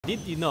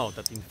Did you know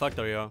that in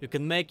Factorio you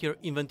can make your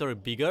inventory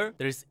bigger?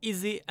 There is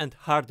easy and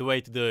hard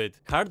way to do it.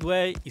 Hard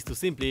way is to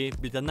simply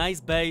build a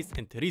nice base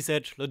and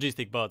research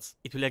logistic bots.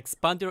 It will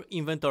expand your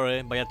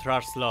inventory by a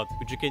thrash slot,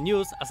 which you can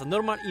use as a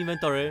normal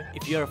inventory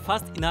if you are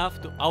fast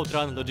enough to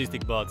outrun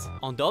logistic bots.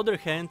 On the other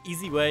hand,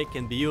 easy way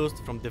can be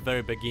used from the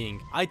very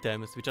beginning.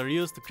 Items which are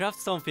used to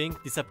craft something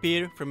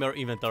disappear from your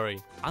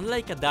inventory.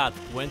 Unlike a dad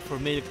who went for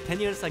milk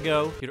 10 years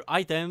ago, your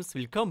items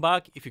will come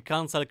back if you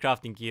cancel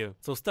crafting queue.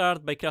 So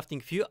start by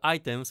crafting few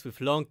items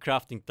with long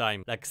crafting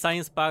time, like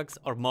science packs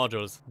or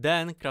modules.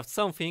 Then craft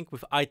something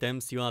with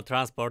items you wanna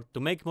transport to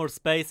make more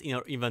space in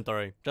your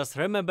inventory. Just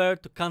remember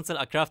to cancel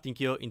a crafting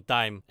queue in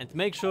time and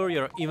make sure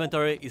your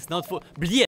inventory is not full.